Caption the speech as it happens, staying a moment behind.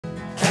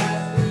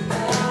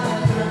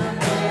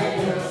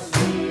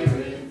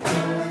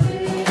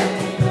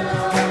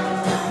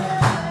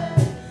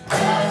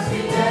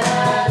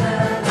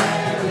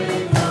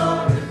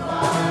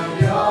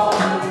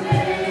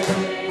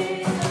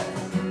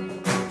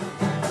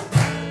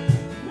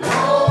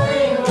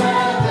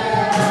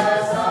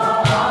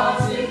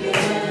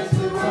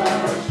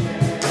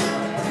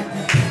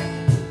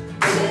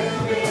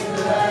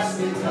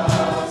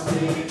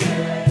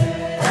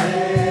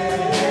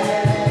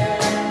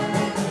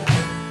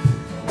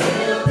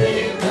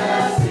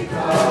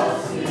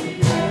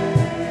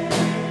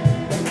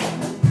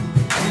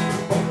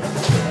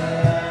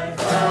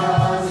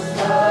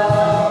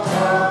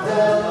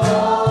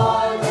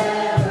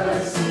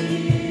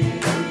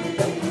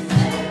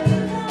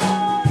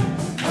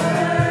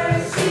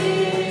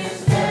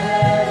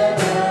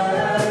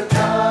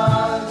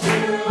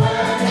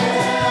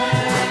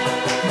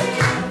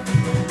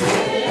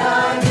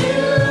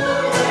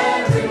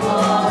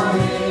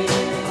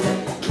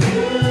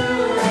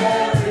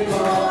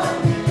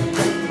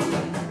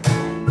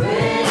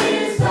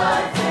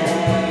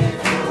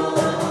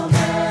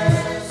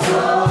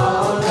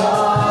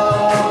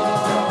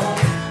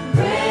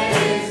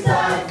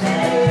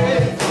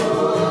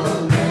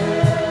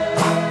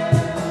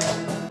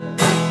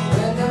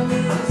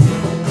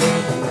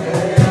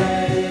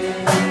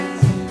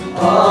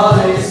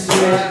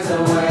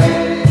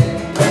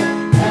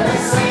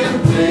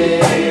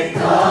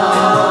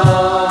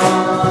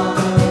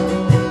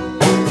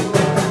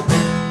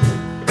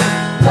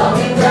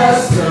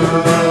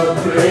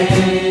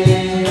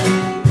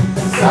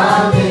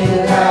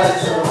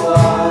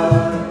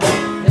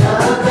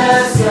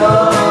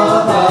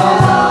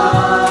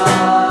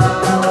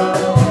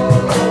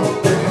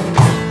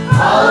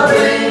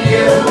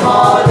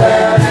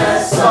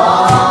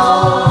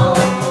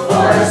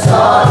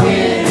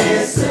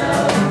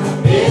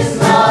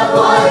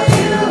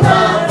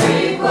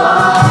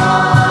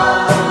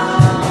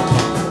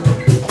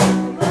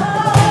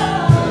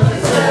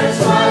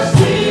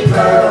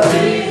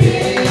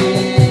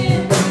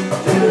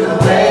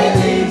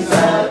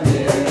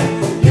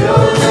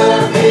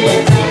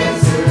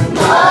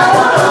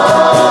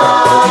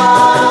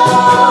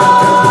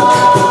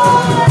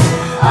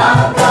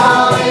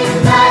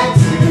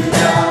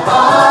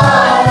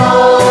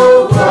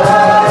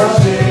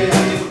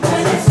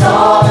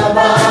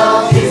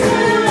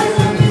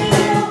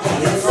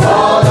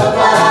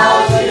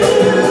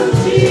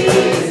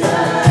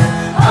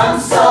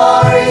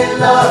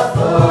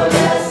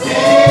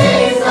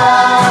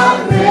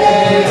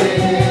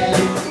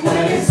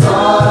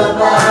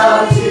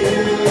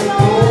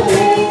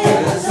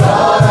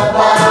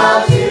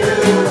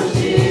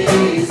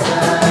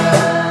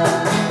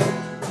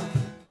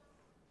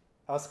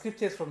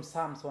Scriptures from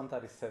Psalms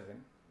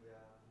 137.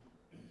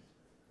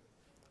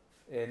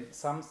 And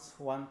Psalms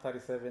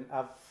 137,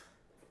 I've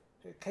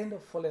kind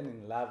of fallen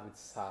in love with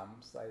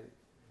Psalms. I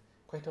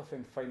quite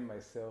often find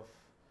myself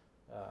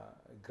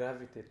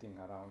gravitating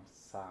around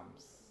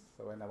Psalms.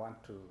 So when I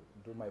want to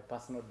do my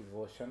personal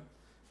devotion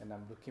and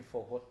I'm looking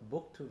for what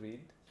book to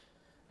read,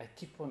 I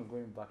keep on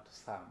going back to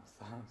Psalms.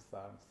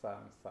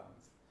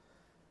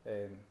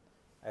 And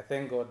I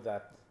thank God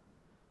that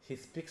He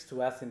speaks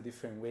to us in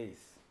different ways.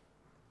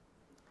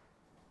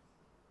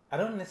 I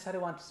don't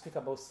necessarily want to speak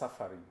about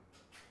suffering.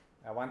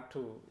 I want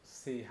to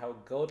see how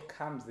God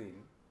comes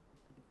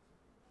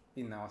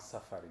in our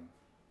suffering.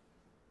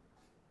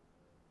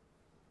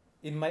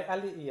 In my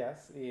early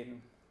years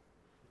in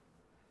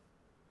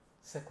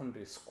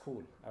secondary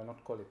school, I will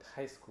not call it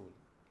high school,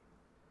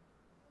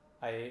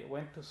 I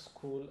went to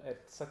school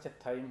at such a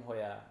time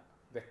where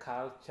the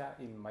culture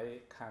in my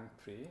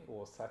country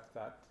was such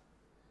that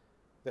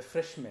the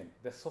freshmen,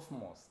 the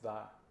sophomores,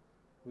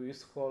 we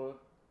used to call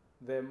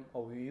them,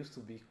 or we used to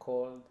be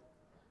called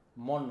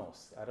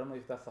monos. I don't know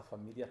if that's a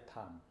familiar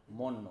term,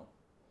 mono.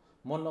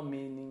 Mono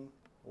meaning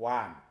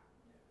one.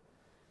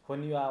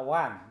 When you are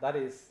one, that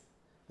is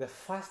the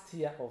first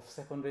year of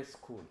secondary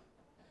school.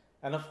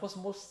 And of course,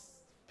 most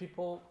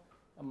people,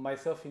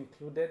 myself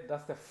included,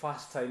 that's the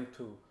first time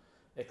to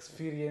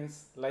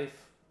experience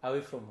life away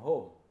from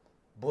home.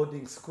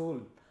 Boarding school,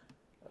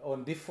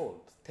 on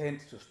default,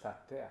 tends to start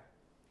there.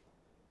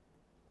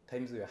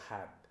 Times were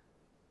hard.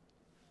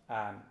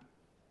 And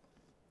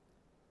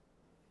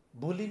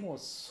bullying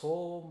was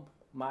so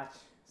much,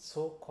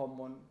 so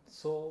common,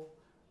 so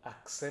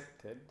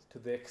accepted, to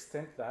the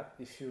extent that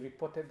if you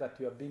reported that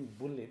you are being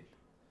bullied,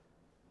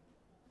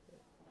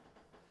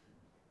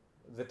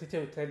 the teacher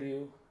will tell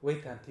you,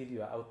 wait until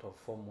you are out of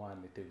Form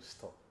 1, it will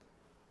stop.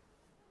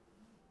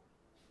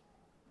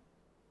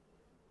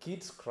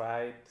 Kids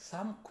cried,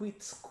 some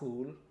quit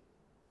school.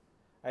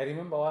 I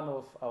remember one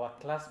of our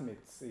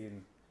classmates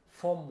in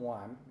Form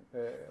 1,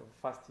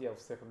 first year of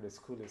secondary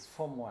school is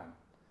Form 1.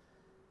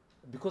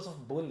 Because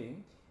of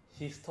bullying,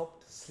 he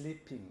stopped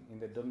sleeping in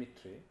the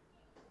dormitory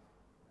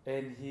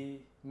and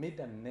he made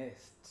a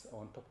nest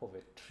on top of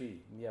a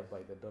tree nearby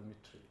the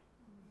dormitory.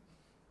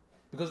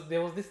 Because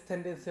there was this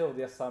tendency of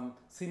there are some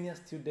senior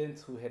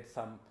students who had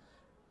some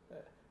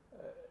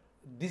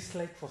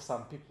dislike for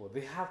some people.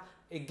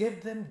 It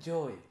gave them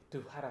joy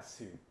to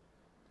harass you,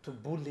 to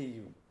bully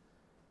you.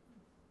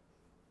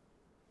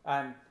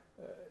 And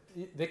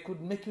they could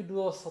make you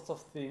do all sorts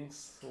of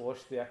things,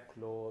 wash their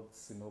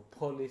clothes,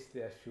 polish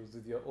their shoes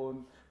with your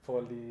own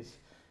polish.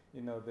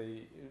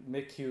 They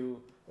make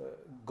you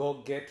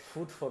go get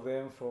food for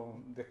them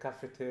from the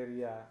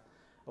cafeteria.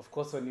 Of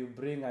course, when you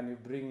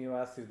bring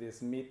yours, if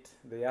there's meat,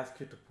 they ask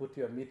you to put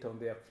your meat on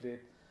their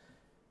plate.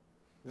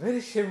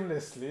 Very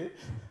shamelessly.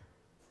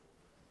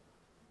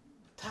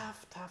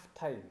 Tough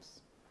times.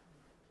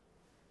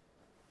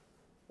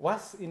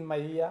 What's in my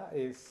ear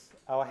is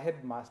our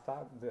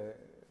headmaster, the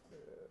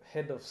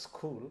head of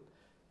school,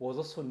 was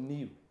also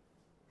new.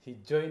 He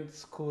joined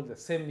school the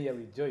same year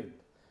we joined.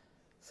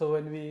 So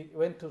when we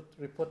went to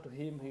report to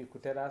him, he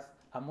could tell us,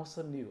 I'm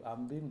also new.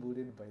 I'm being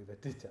bullied by the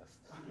teachers.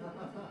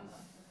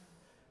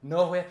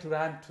 Nowhere to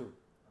run to.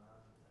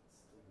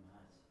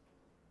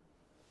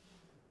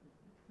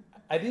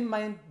 I didn't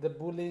mind the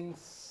bullying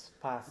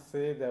per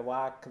se, the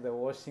work, the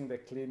washing, the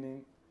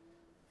cleaning.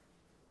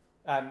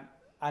 And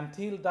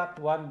until that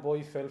one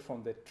boy fell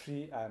from the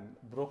tree and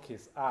broke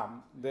his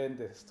arm, then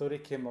the story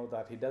came out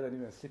that he doesn't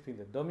even sleep in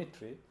the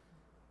dormitory.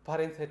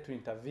 Parents had to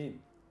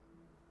intervene.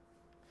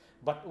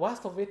 But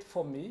worst of it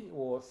for me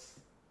was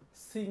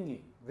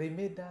singing. They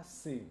made us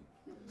sing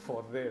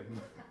for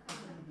them.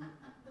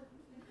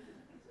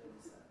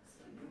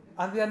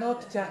 And they are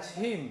not church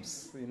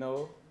hymns,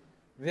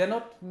 They are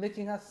not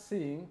making us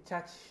sing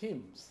church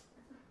hymns.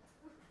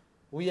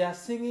 We are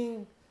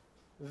singing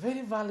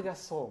very vulgar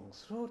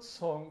songs, wrote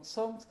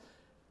songs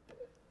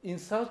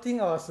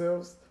insulting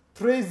ourselves,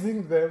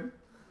 praising them,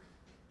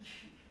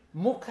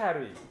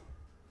 mockery.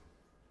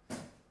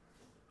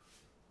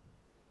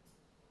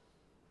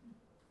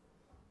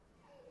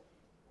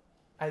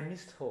 I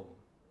missed home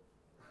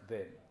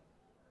then.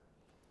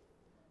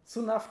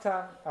 Soon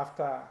after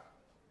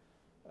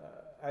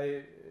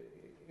I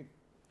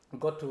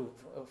got to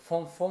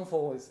Form 4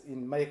 was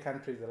in my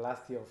country, the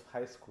last year of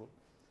high school.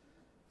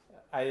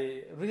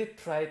 I really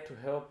tried to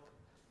help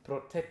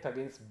protect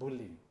against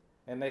bullying.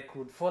 And I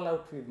could fall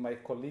out with my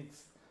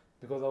colleagues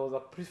because I was a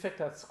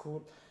prefect at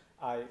school.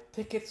 I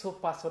take it so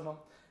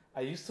personal.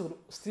 I used to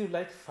still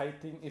like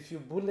fighting. If you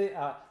bully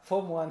a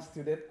Form 1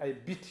 student, I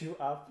beat you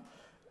up,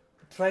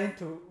 trying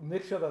to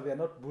make sure that they are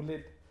not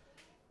bullied.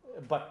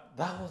 But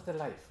that was the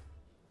life.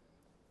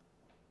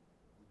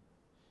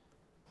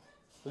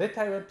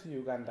 Later I went to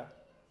Uganda,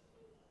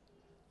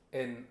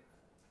 and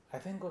I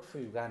thank God for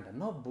Uganda.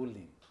 No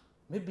bullying.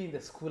 Maybe in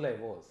the school I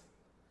was.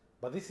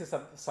 But this is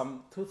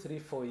some 2, 3,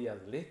 4 years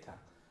later.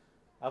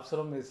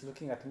 Absalom is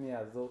looking at me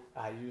as though,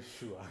 are you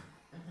sure?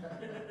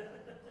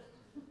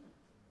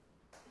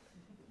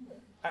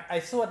 I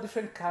saw a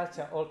different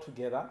culture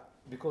altogether,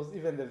 because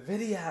even the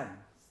very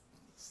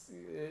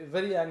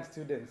young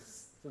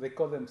students, so they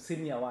call them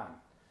senior 1,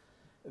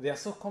 they are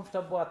so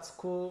comfortable at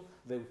school,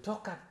 they will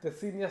talk at the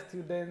senior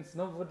students,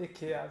 nobody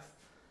cares.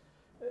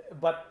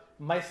 But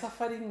my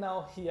suffering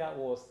now here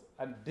was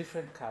a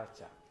different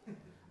culture.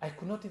 I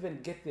could not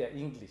even get their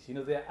English.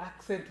 Their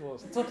accent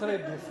was totally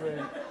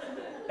different.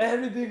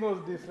 Everything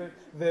was different.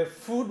 The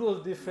food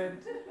was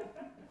different.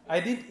 I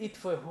didn't eat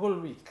for a whole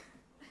week.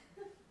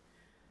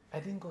 I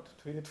didn't go to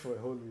toilet for a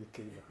whole week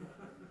either.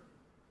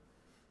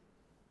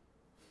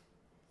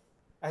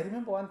 I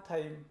remember one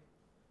time,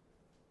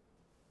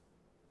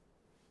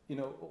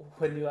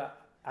 when you are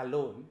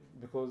alone,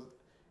 because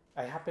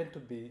I happened to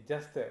be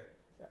just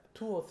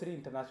 2 or 3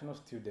 international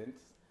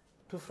students,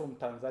 2 from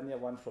Tanzania,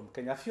 1 from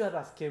Kenya. A few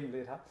others came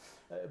later,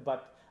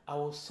 but I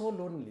was so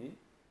lonely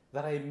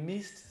that I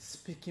missed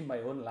speaking my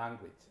own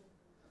language.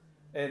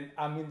 And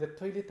I'm in the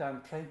toilet,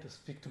 I'm trying to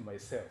speak to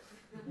myself.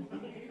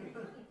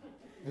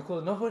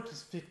 Because nobody to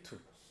speak to.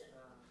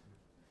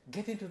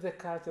 Get into the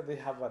culture, they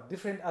have a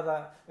different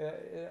other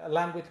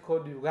language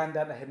called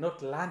Ugandan. I had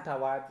not learned a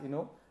word,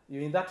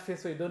 You're in that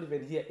phase where you don't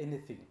even hear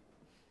anything.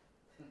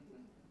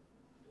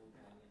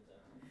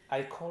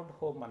 I called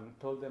home and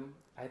told them,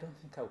 I don't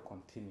think I'll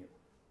continue.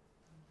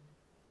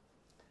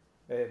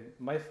 And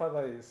my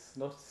father is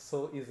not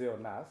so easy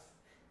on us.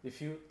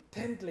 If you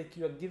tend like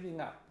you are giving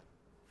up,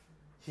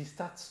 he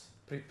starts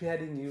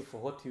preparing you for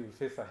what you will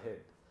face ahead.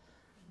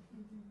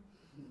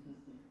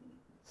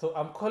 So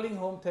I'm calling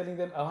home, telling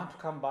them I want to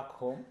come back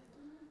home.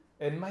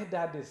 And my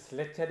dad is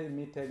lecturing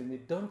me, telling me,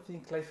 don't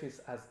think life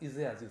is as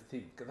easy as you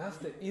think. That's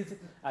the easy,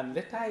 and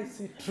later I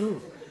see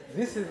true.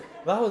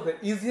 That was the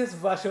easiest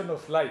version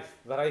of life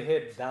that I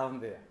had down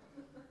there.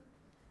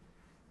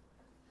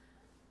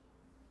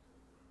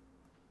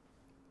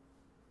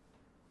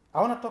 I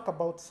want to talk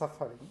about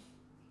suffering,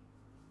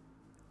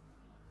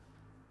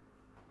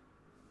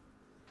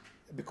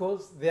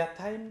 because there are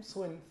times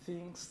when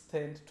things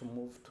tend to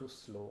move too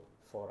slow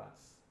for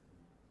us.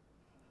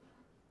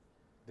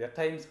 There are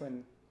times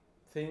when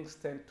things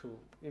tend to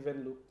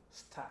even look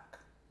stuck.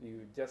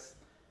 You just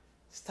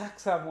stuck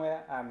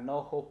somewhere and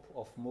no hope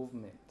of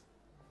movement.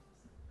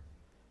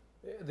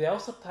 There are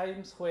also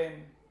times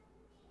when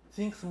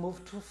things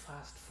move too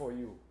fast for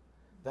you,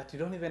 that you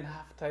don't even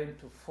have time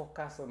to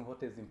focus on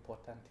what is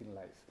important in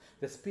life.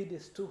 The speed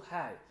is too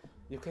high.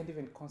 You can't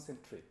even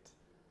concentrate.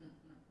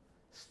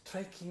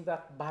 Striking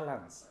that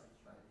balance.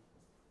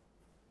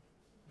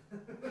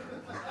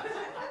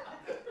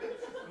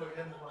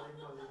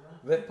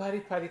 The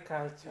pari-pari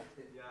culture.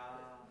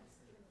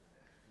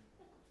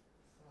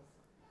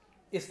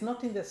 It's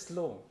not in the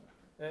slow.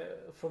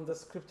 From the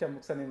scripture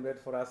Muksanin read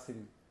for us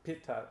in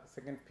Peter,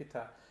 2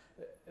 Peter,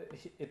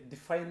 it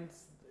defined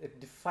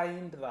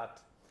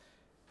that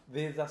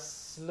there's a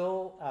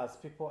slow as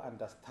people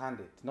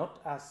understand it,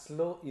 not as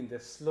slow in the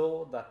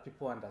slow that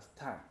people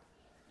understand.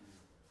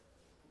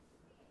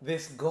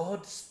 There's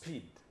God's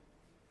speed.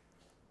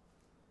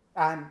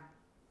 And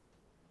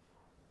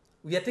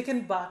we are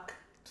taken back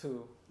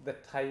to the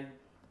time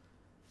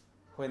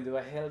when they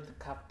were held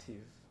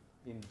captive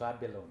in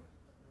Babylon.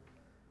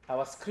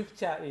 Our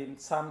scripture in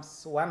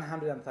Psalms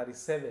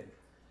 137,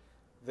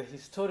 the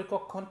historical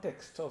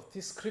context of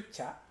this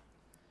scripture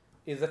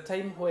is a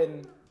time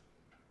when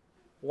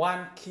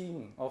one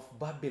king of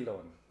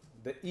Babylon,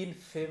 the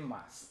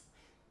infamous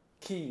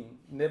King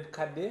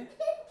Nebuchadnezzar,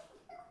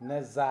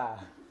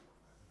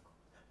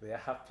 they are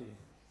happy.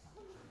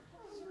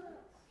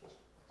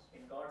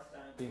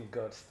 In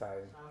God's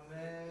time.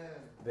 Amen.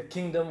 The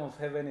kingdom of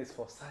heaven is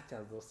for such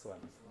as those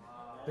ones.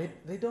 Wow.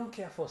 They don't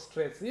care for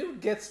stress. You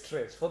get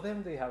stress. For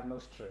them, they have no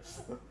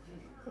stress.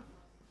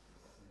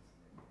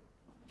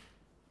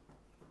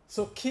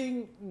 So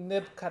King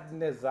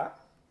Nebuchadnezzar,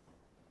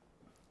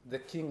 the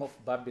king of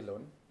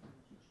Babylon,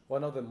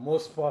 one of the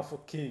most powerful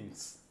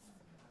kings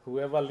who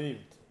ever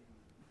lived,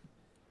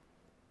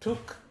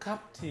 took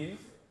captive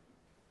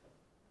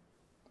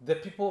the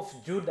people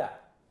of Judah.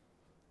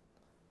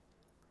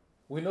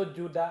 We know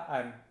Judah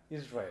and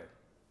Israel.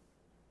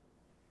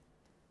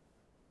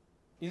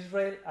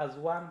 Israel as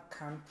one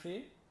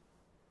country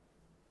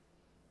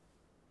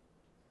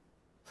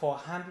for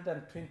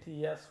 120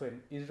 years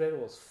when Israel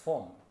was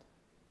formed.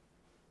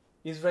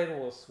 Israel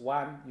was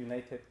one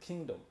united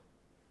kingdom.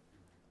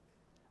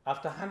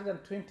 After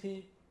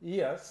 120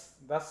 years,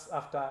 that's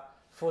after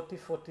 40,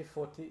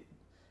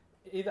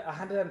 either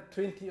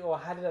 120 or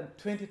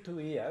 122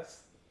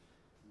 years,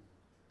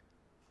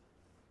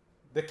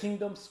 the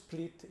kingdom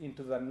split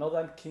into the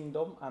northern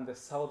kingdom and the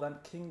southern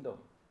kingdom.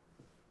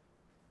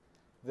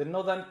 The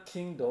northern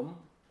kingdom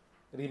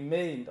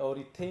remained or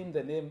retained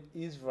the name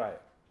Israel.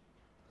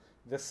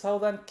 The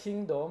southern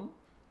kingdom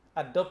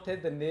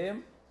adopted the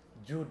name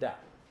Judah.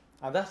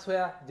 And that's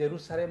where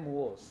Jerusalem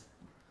was.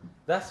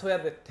 That's where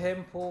the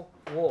temple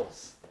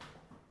was.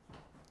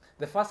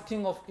 The first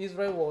king of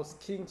Israel was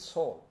King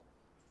Saul.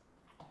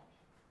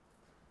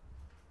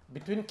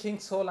 Between King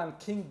Saul and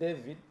King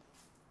David,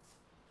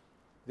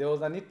 there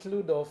was an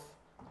interlude of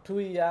 2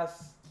 years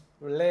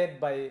led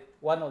by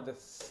one of the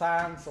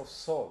sons of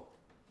Saul.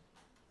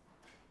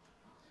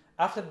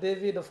 After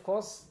David, of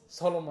course,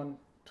 Solomon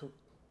took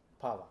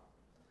power.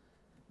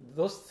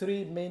 Those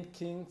three main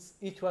kings,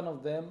 each one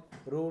of them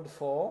ruled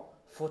for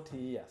 40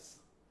 years.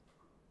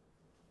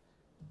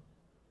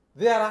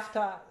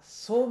 Thereafter,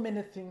 so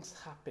many things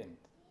happened.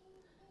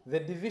 The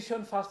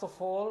division, first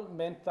of all,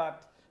 meant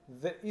that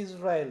the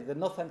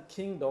northern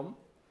kingdom,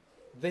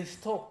 they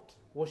stopped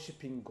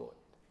worshiping God.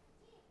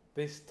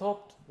 They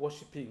stopped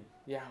worshiping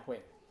Yahweh.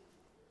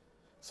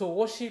 So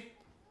worship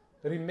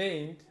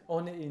remained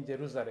only in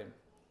Jerusalem.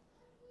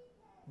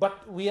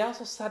 But we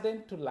also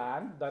started to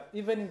learn that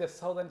even in the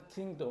southern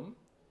kingdom,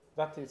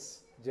 that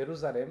is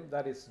Jerusalem,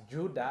 that is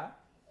Judah,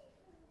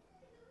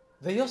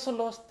 they also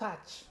lost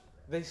touch.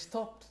 They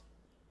stopped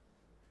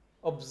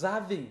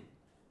observing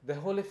the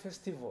holy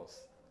festivals.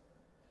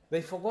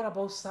 They forgot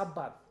about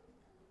Sabbath.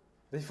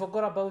 They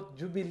forgot about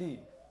Jubilee.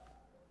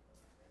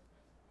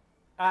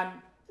 And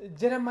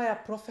Jeremiah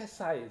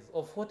prophesies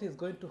of what is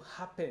going to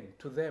happen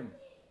to them.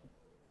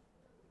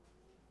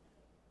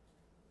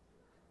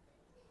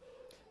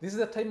 This is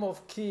the time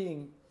of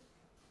King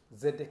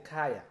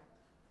Zedekiah.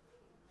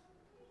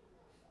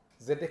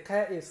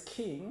 Zedekiah is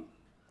king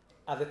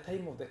at the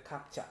time of the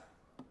capture.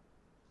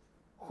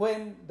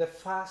 When the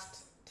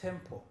first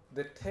temple,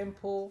 the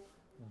temple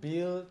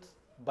built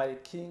by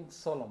King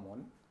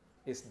Solomon,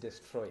 is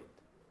destroyed.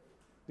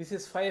 This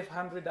is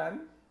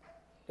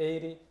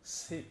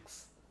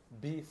 586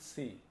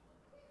 BC.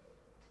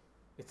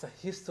 It's a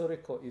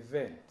historical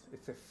event.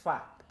 It's a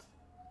fact.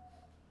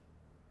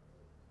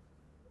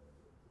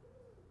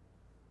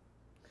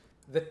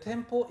 The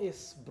temple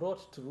is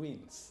brought to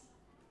ruins.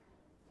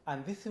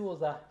 And this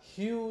was a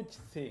huge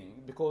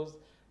thing because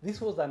this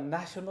was a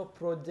national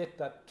project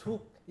that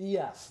took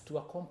years to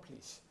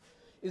accomplish.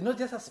 It's not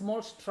just a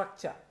small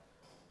structure.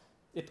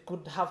 It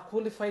could have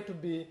qualified to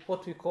be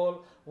what we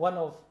call one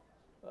of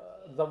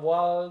the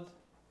world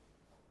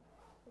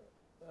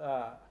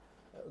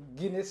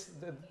Guinness,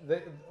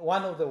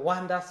 one of the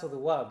wonders of the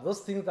world.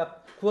 Those things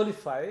that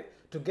qualify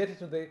to get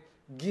into the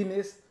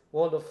Guinness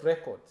World of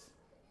Records.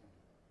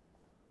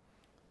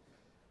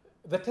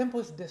 The temple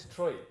is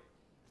destroyed,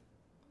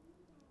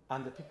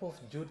 and the people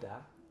of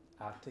Judah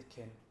are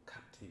taken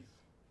captive.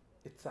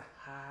 It's a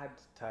hard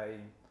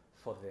time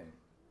for them.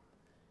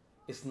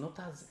 It's not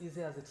as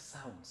easy as it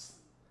sounds,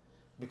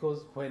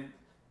 because when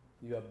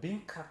you are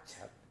being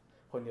captured,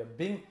 when you're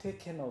being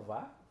taken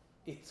over,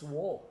 it's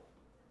war.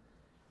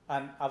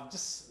 And I've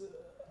just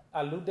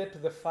alluded to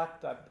the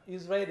fact that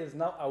Israel is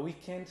now a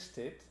weakened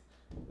state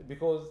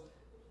because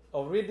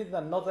already the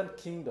northern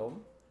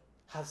kingdom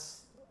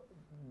has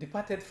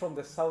departed from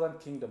the southern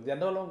kingdom. They are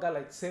no longer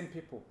like same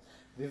people.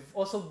 They've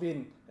also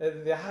been,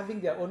 they're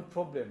having their own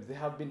problems. They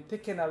have been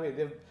taken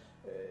away.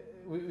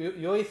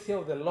 You always hear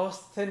of the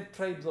lost 10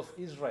 tribes of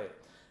Israel.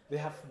 They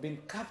have been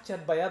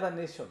captured by other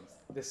nations,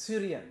 the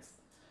Syrians.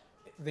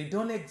 They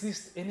don't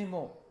exist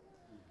anymore.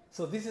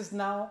 So this is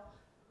now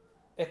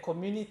a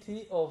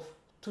community of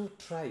two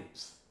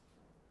tribes,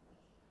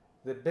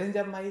 the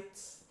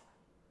Benjamites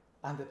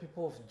and the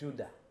people of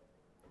Judah.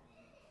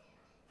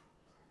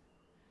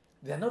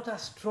 They are not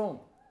as strong,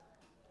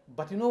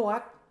 but you know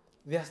what?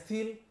 They are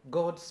still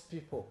God's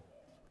people.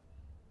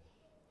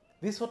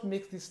 This is what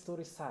makes this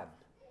story sad.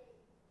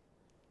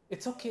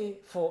 It's okay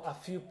for a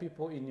few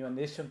people in your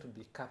nation to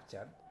be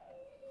captured,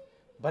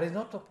 but it's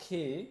not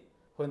okay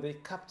when they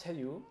capture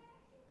you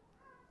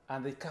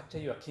and they capture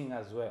your king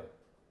as well.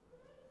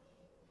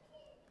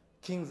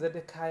 King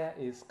Zedekiah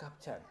is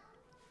captured.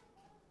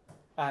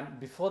 And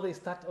before they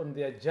start on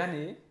their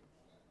journey,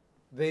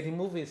 they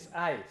remove his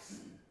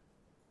eyes.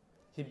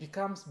 He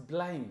becomes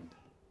blind.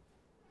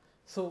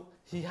 So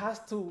he has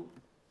to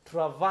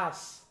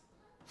traverse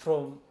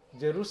from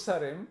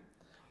Jerusalem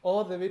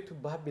all the way to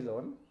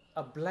Babylon,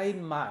 a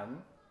blind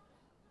man,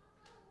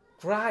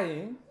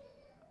 crying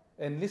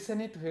and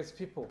listening to his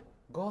people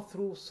go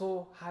through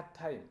so hard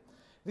time.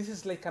 This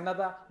is like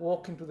another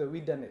walk into the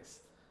wilderness.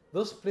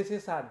 Those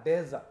places are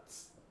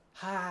deserts,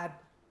 hard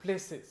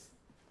places.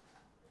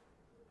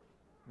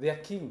 Their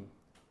king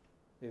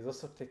is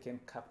also taken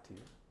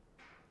captive.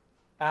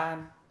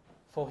 And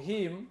for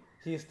him,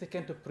 he is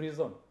taken to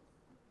prison.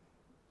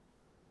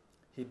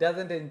 He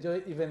doesn't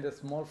enjoy even the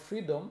small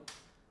freedom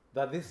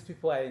that these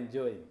people are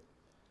enjoying.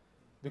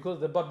 Because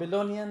the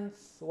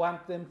Babylonians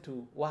want them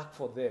to work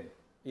for them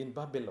in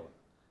Babylon.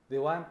 They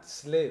want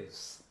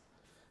slaves.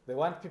 They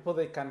want people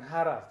they can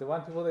harass. They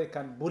want people they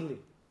can bully.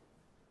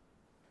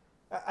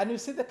 And you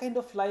see the kind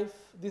of life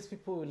these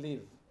people will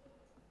live.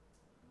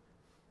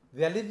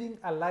 They are living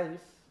a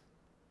life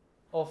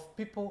of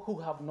people who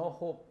have no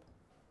hope.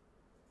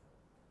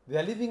 They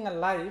are living a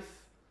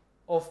life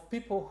of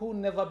people who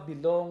never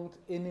belonged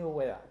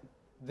anywhere.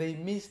 They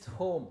missed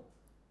home.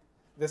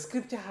 The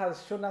scripture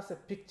has shown us a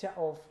picture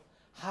of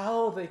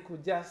how they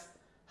could just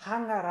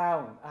hang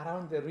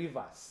around the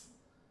rivers.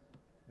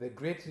 The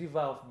great river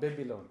of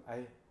Babylon. I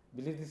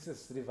believe this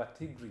is River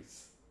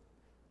Tigris.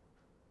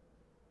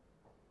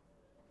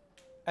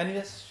 And he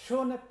has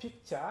shown a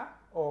picture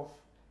of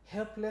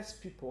helpless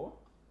people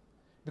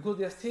because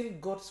they are still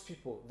God's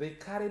people. They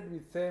carried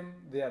with them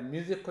their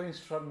musical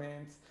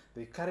instruments.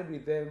 They carried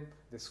with them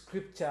the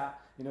scripture.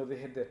 They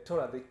had the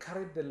Torah. They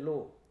carried the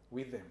law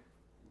with them.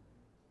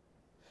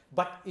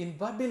 But in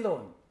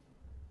Babylon,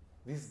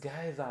 these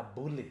guys are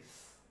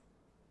bullies.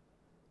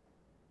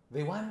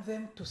 They want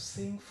them to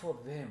sing for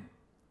them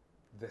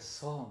the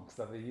songs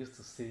that they used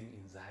to sing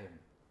in Zion.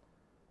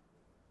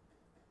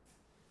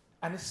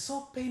 And it's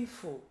so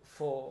painful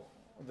for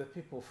the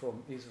people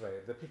from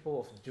Israel, the people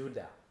of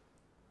Judah,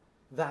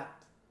 that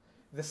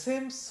the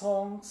same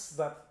songs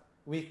that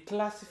we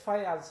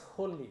classify as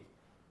holy,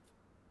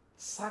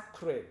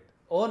 sacred,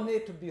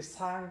 only to be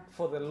sung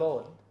for the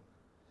Lord,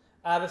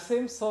 are the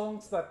same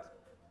songs that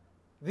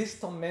these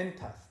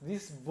tormentors,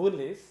 these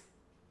bullies,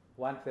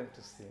 want them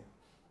to sing.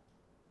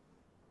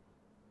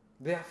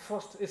 They are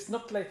forced. It's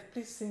not like,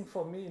 please sing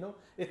for me,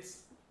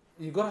 It's,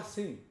 you gotta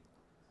sing.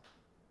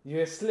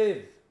 You're a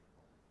slave.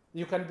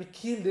 You can be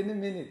killed any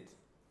minute.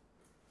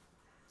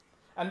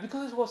 And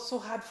because it was so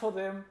hard for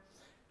them,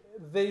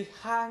 they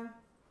hung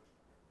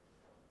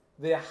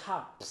their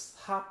harps.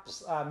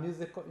 Harps are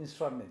musical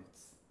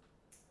instruments.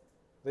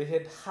 They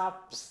had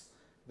harps.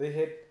 They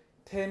had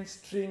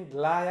 10-stringed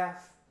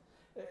lyres.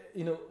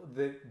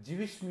 The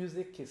Jewish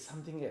music is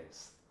something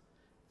else.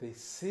 They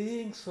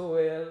sing so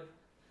well,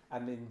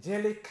 an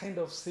angelic kind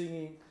of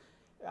singing,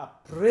 a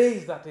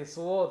praise that is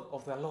word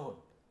of the Lord.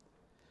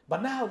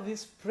 But now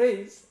this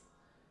praise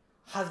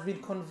has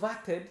been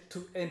converted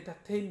to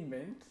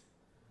entertainment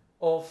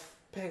of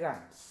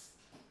pagans.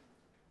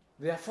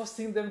 They are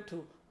forcing them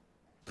to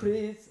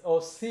praise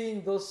or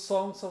sing those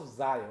songs of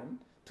Zion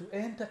to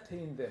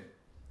entertain them.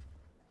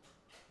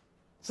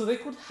 So they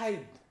could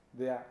hide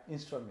their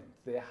instruments,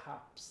 their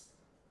harps,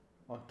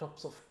 on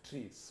tops of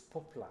trees,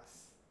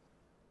 poplars,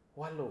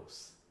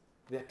 wallows.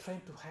 They are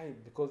trying to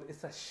hide because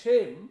it's a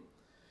shame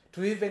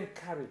to even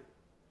carry.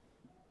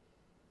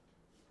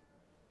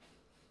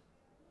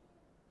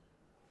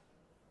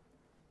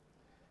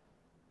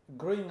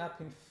 Growing up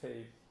in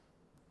faith,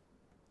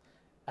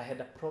 I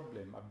had a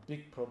problem, a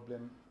big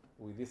problem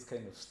with this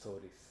kind of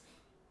stories.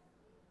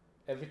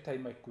 Every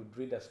time I could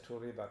read a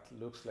story that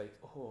looks like,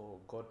 oh,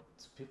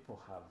 God's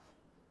people have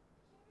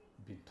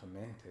been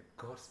tormented,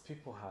 God's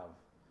people have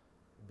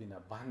been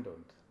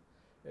abandoned,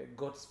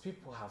 God's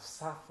people have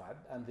suffered,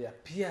 and it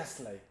appears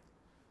like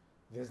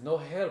there's no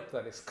help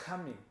that is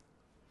coming.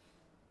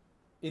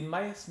 In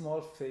my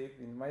small faith,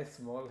 in my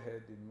small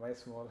head, in my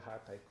small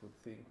heart, I could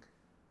think,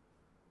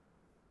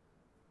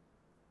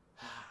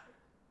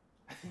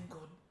 I think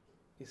God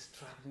is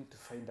struggling to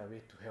find a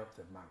way to help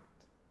them out.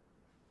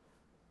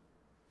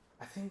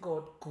 I think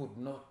God could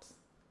not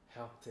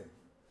help them.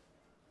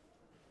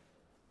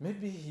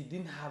 Maybe he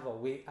didn't have a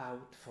way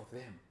out for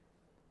them.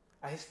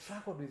 I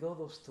struggled with all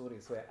those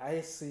stories where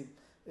I see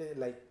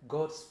like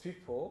God's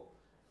people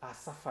are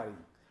suffering.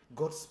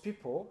 God's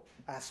people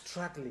are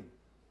struggling.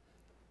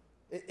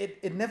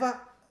 It never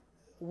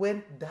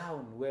went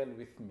down well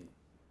with me.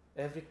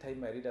 Every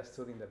time I read a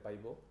story in the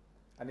Bible,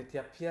 and it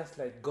appears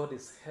like God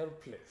is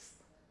helpless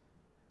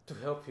to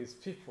help his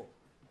people.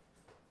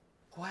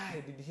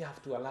 Why did he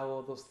have to allow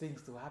all those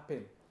things to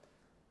happen?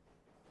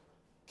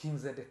 King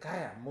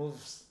Zedekiah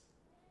moves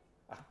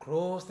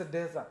across the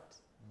desert,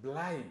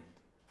 blind,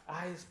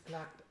 eyes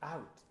plucked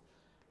out,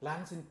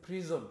 lands in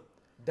prison,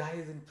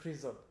 dies in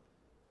prison.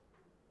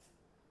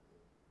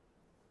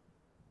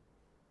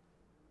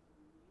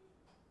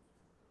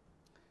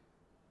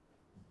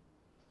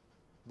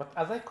 But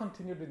as I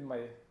continued with my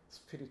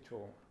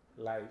spiritual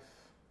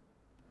life,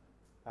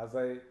 as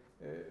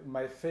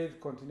my faith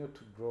continued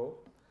to grow,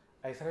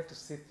 I started to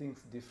see things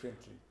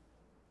differently.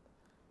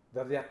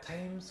 That there are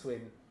times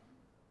when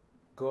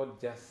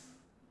God just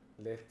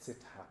lets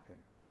it happen.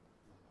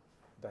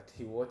 That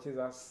he watches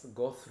us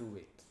go through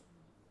it.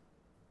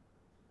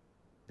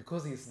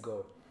 Because he's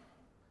God.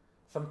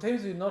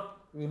 Sometimes we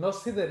will not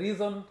see the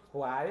reason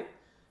why.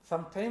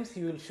 Sometimes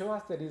he will show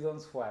us the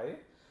reasons why.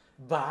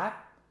 But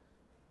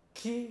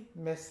key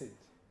message,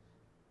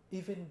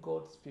 even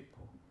God's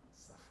people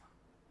suffer.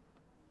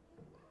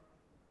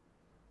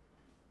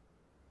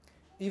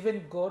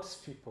 Even God's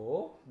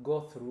people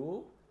go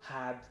through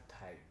hard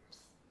times.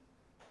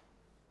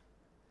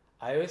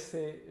 I always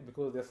say,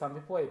 because there are some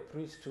people I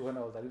preached to when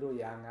I was a little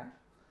younger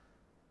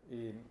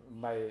in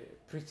my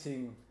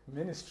preaching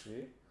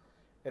ministry,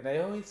 and I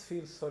always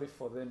feel sorry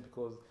for them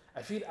because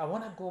I feel I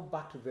want to go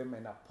back to them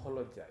and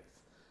apologize.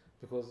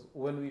 Because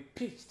when we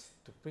preach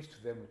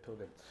to them, we told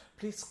them,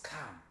 please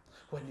come.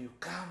 When you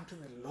come to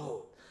the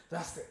Lord,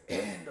 that's the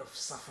end of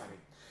suffering.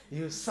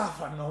 You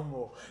suffer no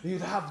more. You'll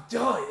have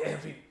joy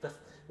every day.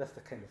 That's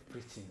the kind of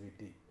preaching we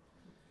did.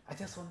 I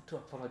just want to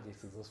apologize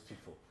to those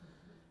people.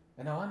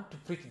 And I want to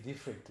preach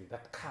differently,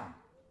 that come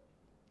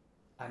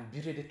and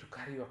be ready to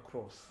carry your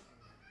cross.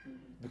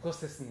 Because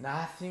there's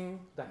nothing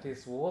that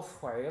is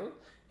worthwhile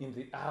in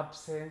the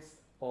absence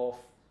of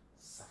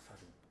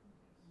suffering.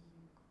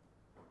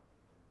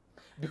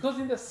 Because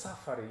in the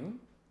suffering,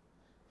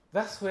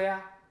 that's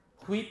where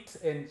wheat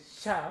and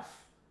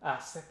chaff are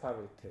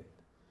separated.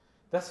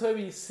 That's where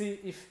we see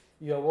if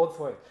you are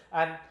worthwhile.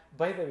 And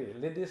by the way,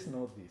 ladies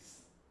know this.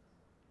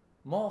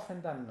 More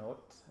often than not,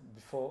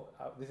 before,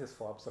 this is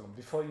for Absalom,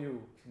 before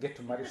you get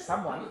to marry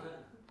someone,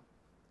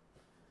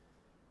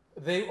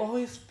 they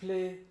always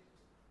play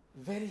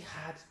very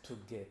hard to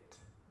get.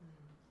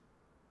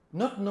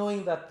 Not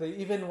knowing that they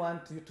even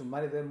want you to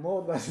marry them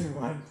more than you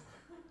want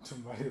to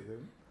marry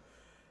them.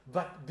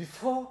 But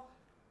before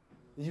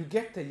you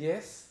get a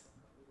yes,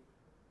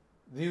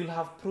 they will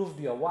have proved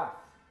your worth.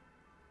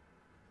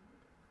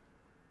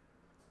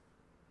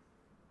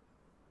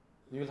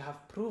 You will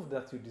have proved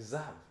that you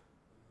deserve.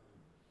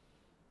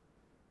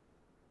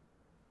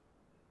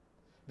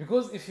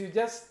 Because if you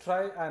just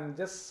try and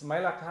just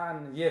smile at her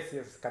and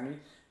yes, can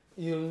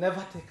we, you'll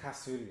never take her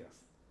serious.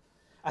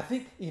 I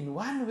think in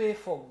one way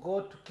for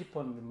God to keep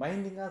on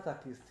reminding us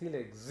that He still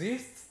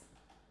exists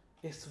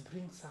is to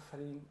bring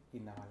suffering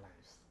in our lives.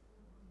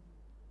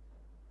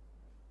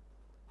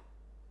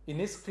 In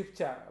a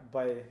scripture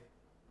by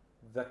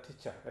the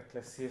teacher,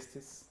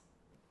 Ecclesiastes,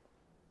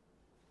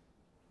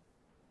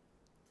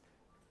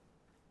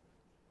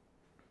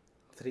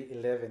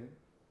 (3:11),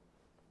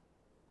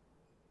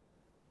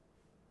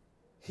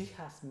 He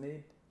has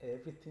made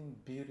everything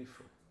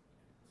beautiful.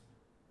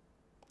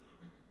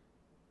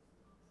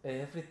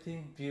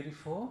 Everything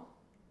beautiful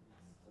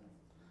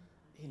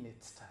in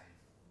its time.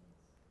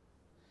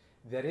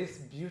 There is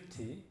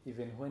beauty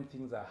even when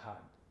things are hard.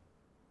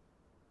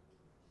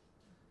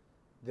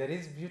 There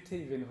is beauty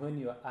even when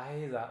your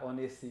eyes are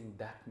only seeing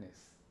darkness.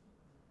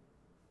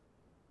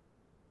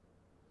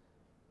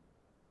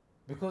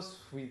 Because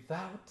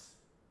without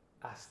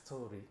a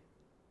story,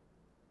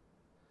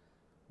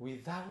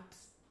 without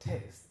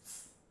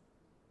tests,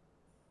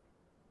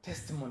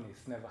 testimonies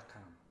never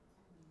come.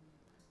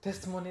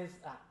 Testimonies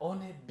are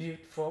only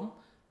built from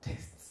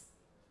tests.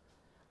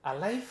 A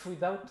life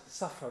without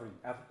suffering,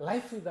 a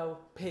life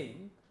without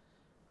pain,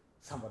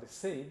 somebody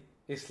said,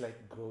 is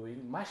like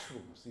growing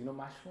mushrooms. You know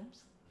mushrooms?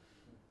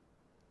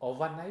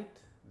 Overnight,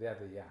 there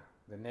they are.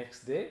 The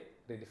next day,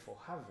 ready for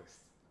harvest.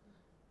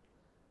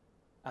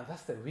 And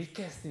that's the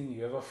weakest thing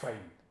you ever find.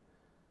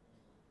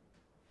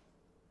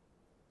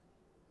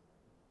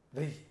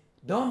 They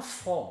don't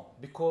form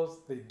because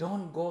they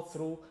don't go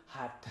through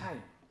hard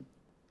time.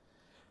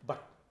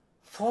 But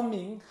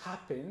forming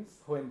happens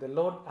when the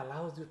Lord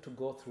allows you to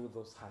go through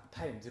those hard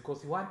times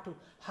because He wants to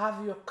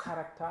have your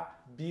character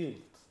built.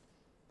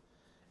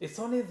 It's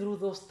only through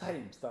those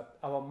times that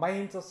our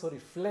minds also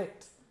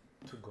reflect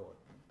to God.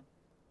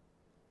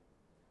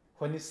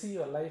 When you see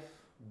your life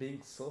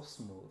being so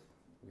smooth,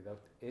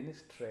 without any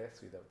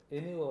stress, without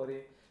any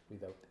worry,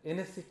 without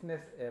any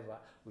sickness ever,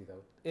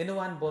 without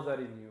anyone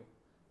bothering you,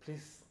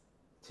 please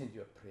change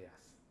your prayers.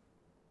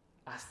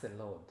 Ask the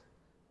Lord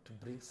to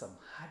bring some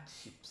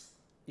hardships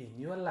in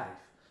your life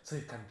so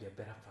you can be a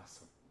better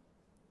person.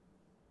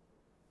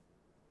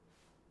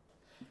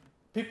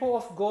 People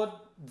of God,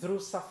 through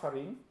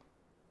suffering,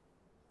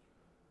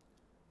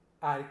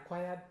 are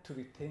required to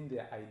retain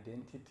their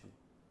identity,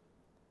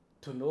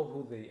 to know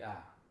who they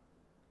are.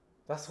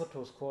 That's what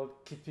was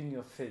called keeping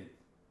your faith,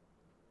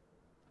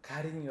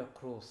 carrying your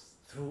cross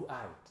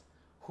throughout.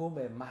 Whom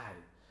am I?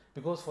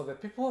 Because for the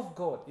people of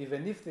God,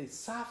 even if they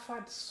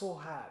suffered so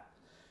hard,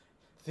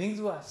 things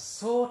were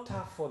so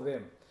tough for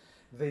them,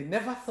 they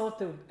never thought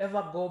they would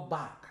ever go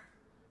back.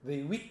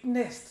 They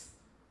witnessed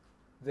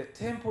the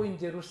temple in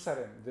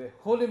Jerusalem, the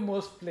holy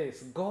most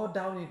place, go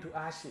down into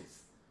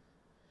ashes.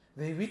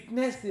 They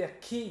witnessed their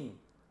king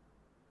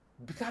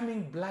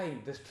becoming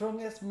blind, the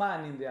strongest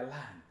man in their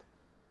land,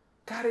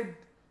 carried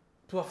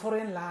to a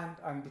foreign land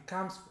and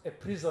becomes a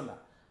prisoner,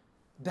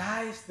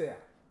 dies there.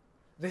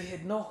 They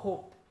had no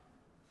hope.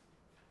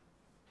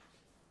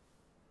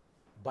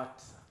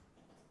 But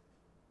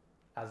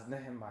as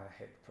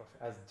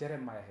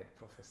Jeremiah had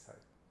prophesied,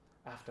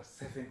 after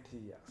 70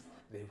 years,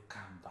 they will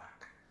come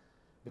back.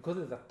 Because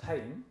there's a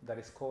time that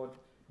is called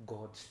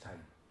God's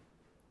time.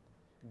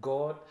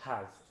 God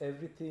has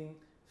everything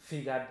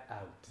figured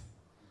out.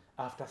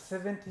 After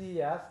 70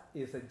 years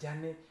is a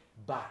journey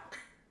back.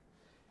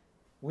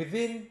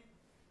 Within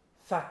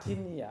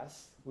 13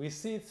 years, we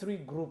see 3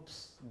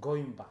 groups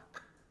going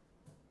back.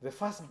 The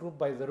first group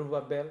by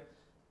Zerubbabel,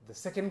 the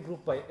second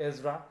group by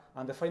Ezra,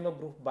 and the final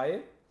group by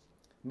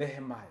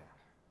Nehemiah.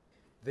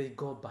 They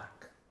go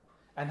back.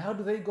 And how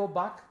do they go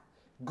back?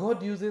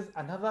 God uses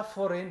another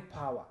foreign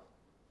power,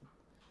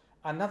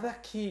 another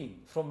king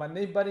from a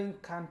neighboring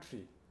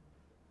country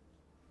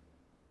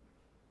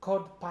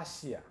called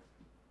Persia,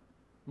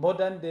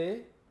 modern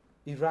day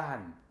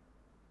Iran.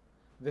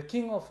 The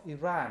king of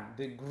Iran,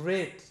 the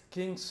great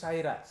King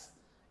Cyrus,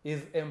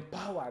 is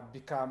empowered,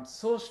 becomes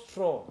so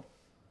strong.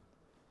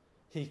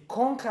 He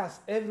conquers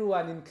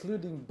everyone,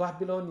 including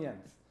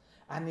Babylonians,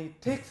 and he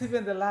takes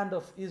even the land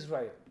of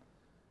Israel.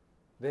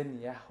 Then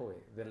Yahweh,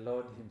 the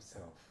Lord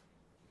himself,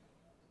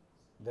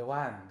 the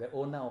one, the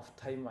owner of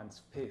time and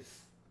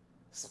space,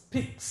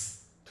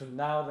 speaks to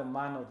now the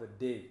man of the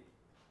day,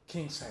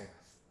 King Cyrus.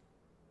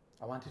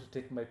 I want you to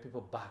take my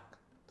people back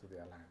to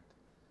their land.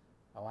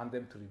 I want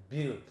them to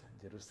rebuild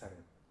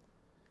Jerusalem.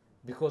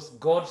 Because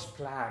God's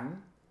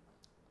plan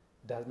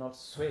does not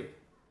sway.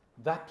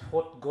 That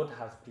what God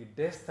has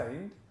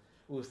predestined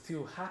will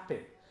still happen.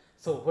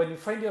 So when you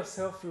find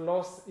yourself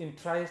lost in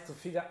trying to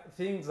figure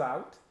things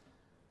out,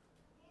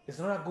 it's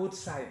not a good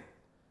sign.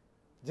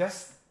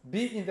 Just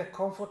be in the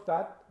comfort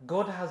that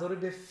God has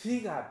already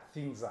figured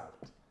things out.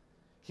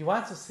 He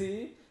wants to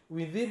see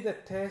within the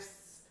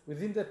tests,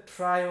 within the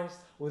trials,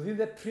 within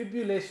the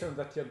tribulations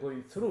that you're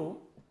going through,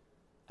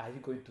 are you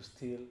going to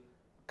still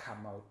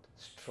come out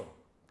strong?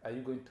 Are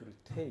you going to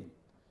retain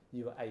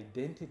your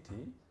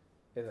identity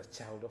as a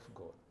child of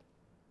God?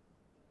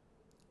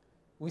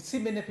 We see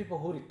many people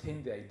who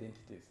retain their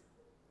identities.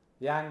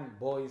 Young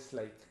boys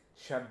like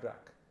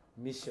Shadrach,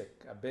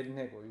 Meshach,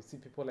 Abednego. You see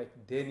people like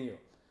Daniel.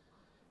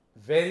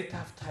 Very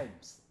tough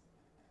times.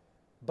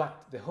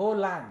 But the whole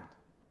land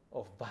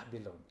of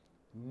Babylon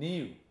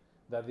knew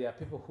that there are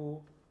people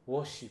who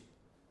worship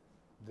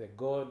the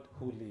God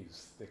who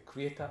lives, the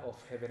creator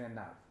of heaven and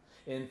earth.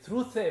 And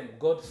through them,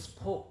 God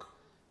spoke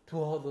to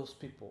all those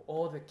people,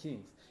 all the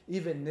kings,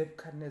 even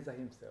Nebuchadnezzar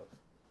himself.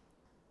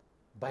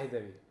 By the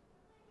way,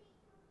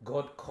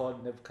 God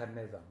called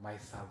Nebuchadnezzar my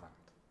servant.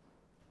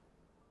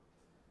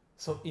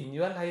 So in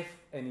your life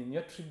and in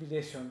your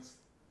tribulations,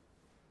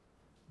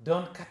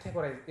 don't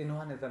categorize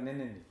anyone as an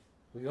enemy.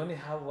 We only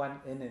have one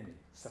enemy,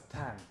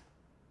 Satan,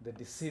 the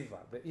deceiver,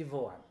 the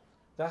evil one.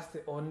 That's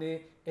the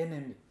only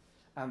enemy.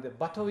 And the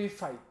battle we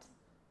fight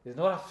is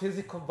not a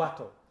physical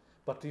battle,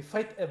 but we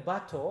fight a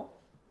battle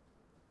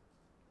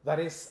that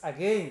is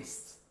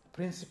against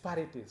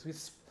principalities. We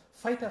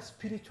fight a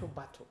spiritual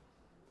battle.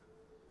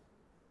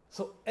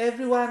 So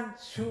everyone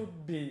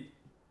should be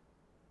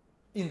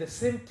in the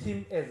same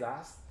team as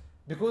us,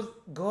 because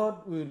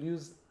God will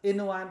use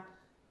anyone,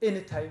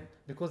 anytime,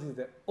 because he's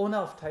the owner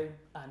of time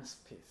and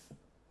space.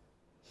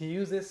 He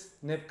uses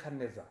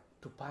Nebuchadnezzar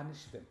to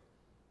punish them.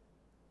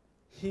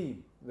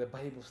 Him, the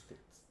Bible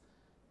states.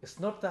 It's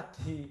not that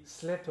he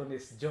slept on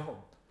his job.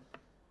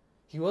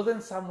 He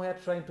wasn't somewhere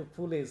trying to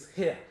pull his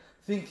hair,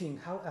 thinking,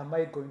 how am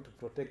I going to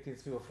protect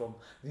these people from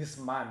this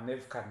man,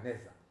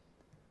 Nebuchadnezzar?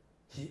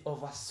 He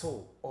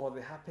oversaw all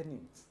the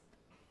happenings.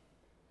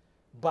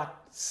 But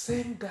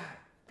same guy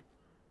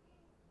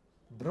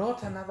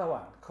brought another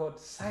one called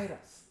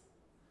Cyrus,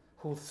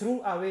 who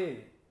threw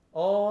away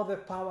all the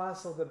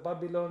powers of the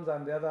Babylons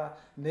and the other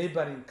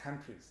neighboring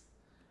countries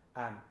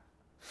and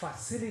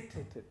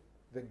facilitated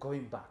the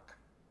going back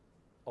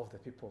of the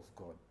people of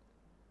God.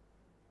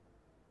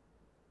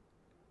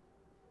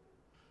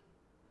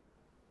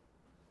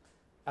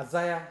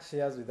 Isaiah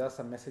shares with us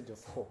a message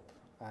of hope,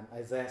 and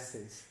Isaiah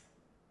says,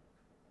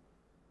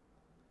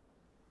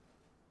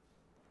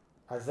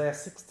 Isaiah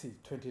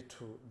 60:22,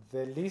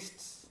 the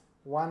least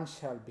one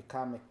shall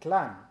become a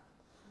clan,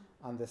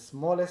 and the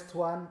smallest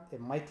one a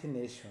mighty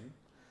nation.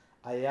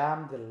 I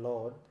am the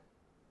Lord,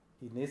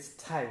 in its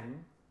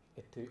time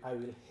I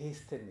will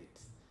hasten it.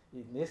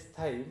 In its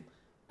time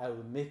I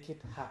will make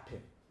it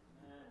happen.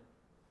 Amen.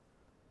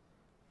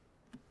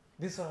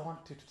 This is what I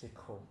want you to take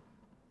home,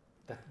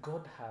 that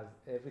God has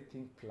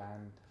everything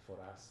planned for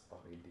us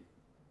already.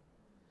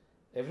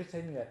 Every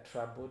time you are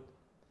troubled,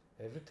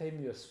 every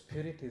time your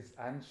spirit is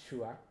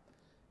unsure,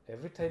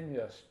 every time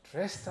you are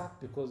stressed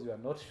out because you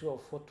are not sure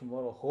of what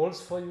tomorrow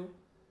holds for you,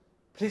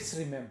 please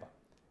remember,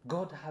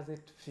 God has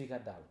it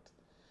figured out.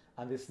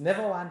 And there's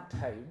never one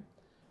time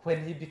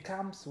when he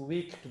becomes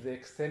weak to the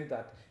extent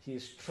that he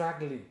is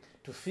struggling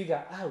to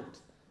figure out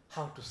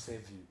how to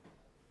save you.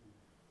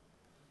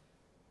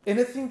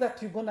 Anything that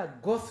you're going to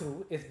go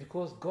through is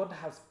because God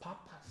has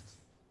purposed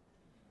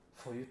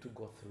for you to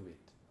go through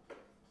it,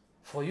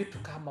 for you to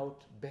come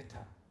out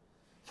better,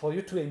 for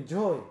you to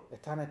enjoy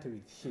eternity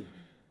with him.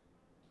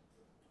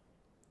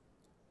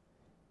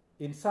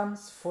 In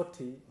Psalms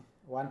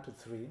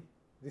 40:1-3,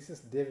 this is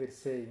David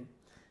saying,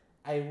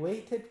 I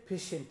waited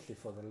patiently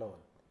for the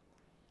Lord.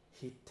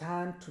 He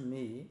turned to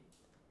me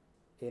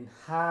and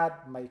heard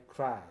my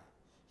cry.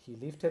 He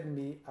lifted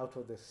me out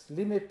of the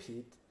slimy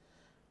pit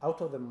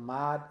out of the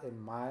mud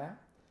and mire.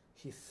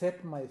 He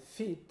set my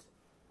feet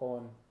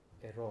on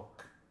a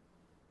rock.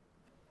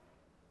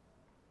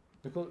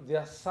 Because there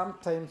are some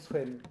times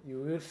when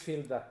you will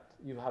feel that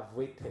you have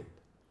waited.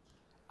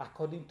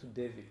 According to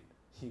David,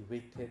 he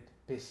waited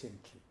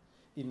patiently.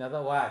 In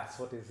other words,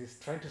 what is he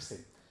trying to say?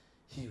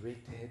 He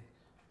waited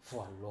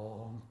for a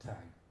long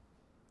time.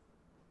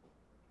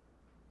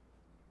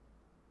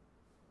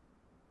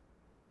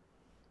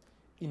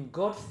 In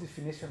God's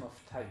definition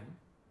of time,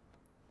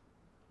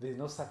 there is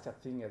no such a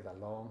thing as a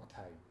long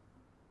time.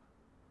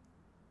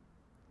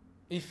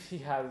 If he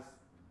has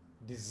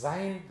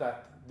designed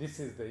that this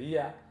is the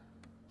year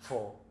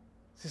for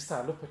Sister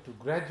Alupe to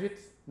graduate,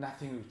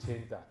 nothing will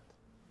change that.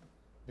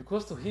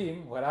 Because to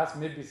him, whereas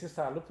maybe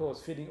Sister Alupe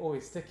was feeling, oh,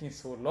 it's taking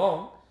so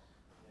long,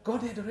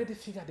 God had already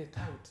figured it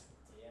out.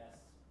 Yes.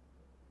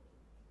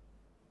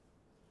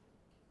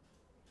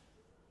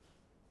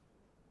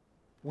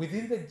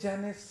 Within the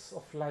journeys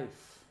of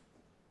life,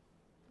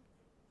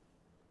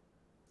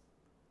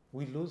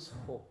 we lose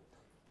hope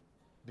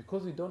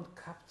because we don't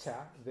capture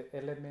the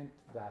element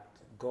that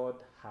God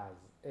has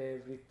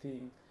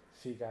everything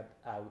figured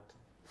out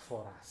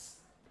for us.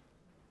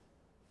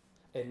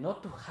 And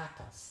not to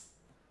hurt us,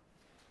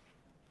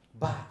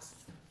 but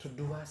to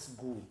do us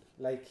good,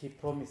 like he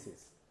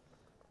promises.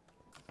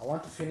 I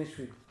want to finish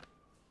with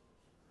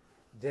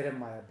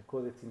Jeremiah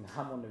because it's in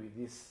harmony with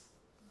this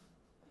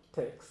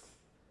text.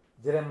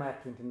 Jeremiah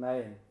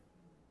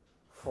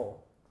 29:4.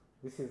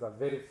 This is a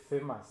very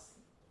famous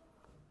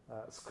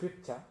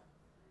scripture.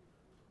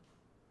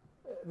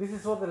 This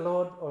is what the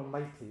Lord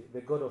Almighty,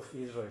 the God of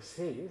Israel,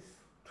 says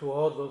to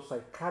all those I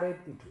carried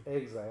into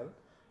exile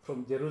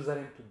from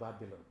Jerusalem to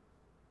Babylon.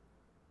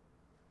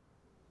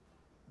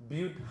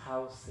 Build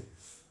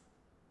houses.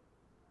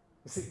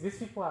 You see, these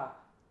people are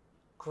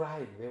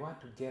crying. They want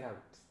to get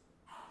out.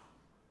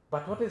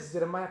 But what is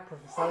Jeremiah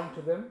prophesying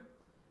to them?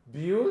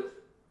 Build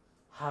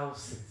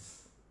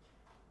houses.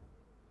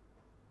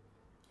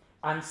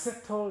 And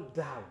settle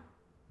down.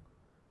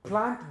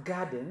 Plant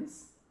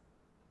gardens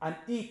and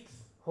eat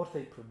what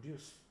they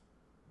produce.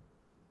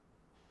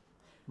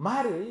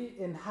 Marry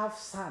and have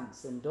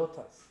sons and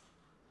daughters.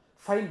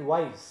 Find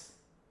wives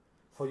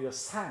for your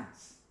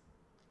sons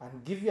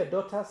and give your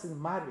daughters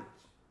in marriage,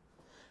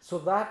 so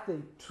that they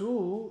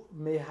too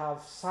may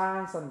have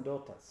sons and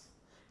daughters.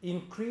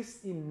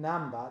 Increase in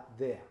number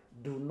there,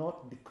 do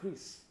not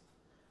decrease.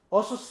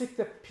 Also seek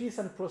the peace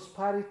and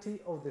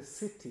prosperity of the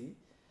city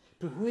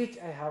to which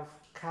I have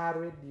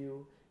carried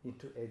you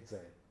into exile.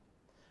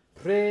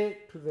 Pray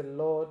to the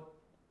Lord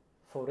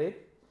for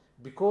it,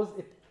 because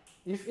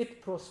if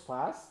it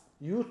prospers,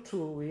 you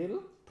too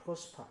will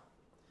prosper.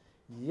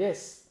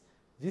 Yes,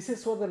 this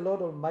is what the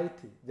Lord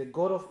Almighty, the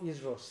God of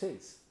Israel,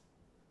 says.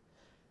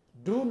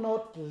 Do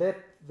not let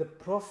the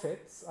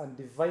prophets and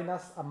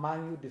diviners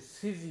among you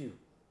deceive you.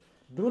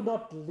 Do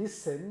not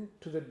listen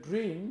to the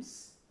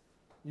dreams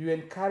you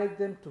encourage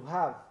them to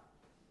have.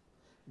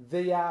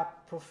 They are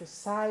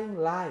prophesying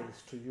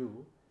lies to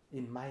you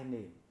in my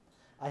name.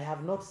 I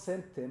have not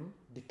sent them,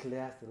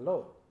 declares the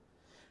Lord.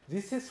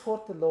 This is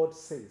what the Lord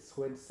says: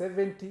 when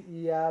 70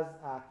 years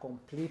are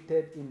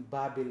completed in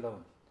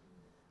Babylon,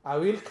 I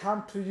will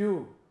come to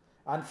you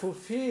and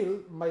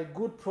fulfill my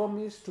good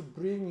promise to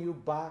bring you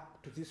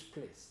back to this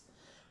place.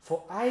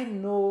 For I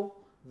know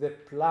the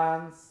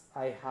plans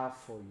I have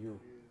for you,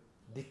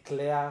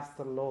 declares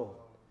the Lord.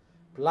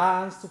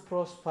 Plans to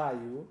prosper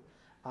you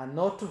and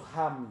not to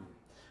harm you.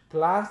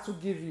 Plans to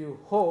give you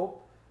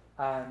hope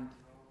and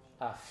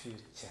a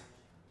future.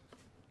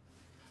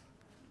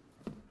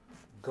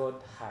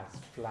 God has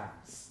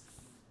plans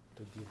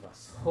to give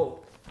us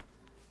hope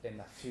and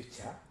a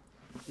future,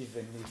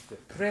 even if the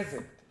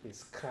present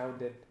is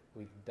crowded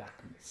with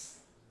darkness.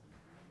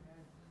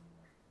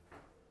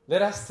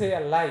 Let us stay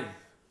alive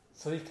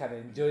so we can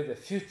enjoy the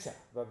future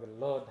that the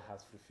Lord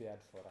has prepared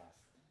for us.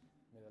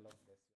 May the Lord bless.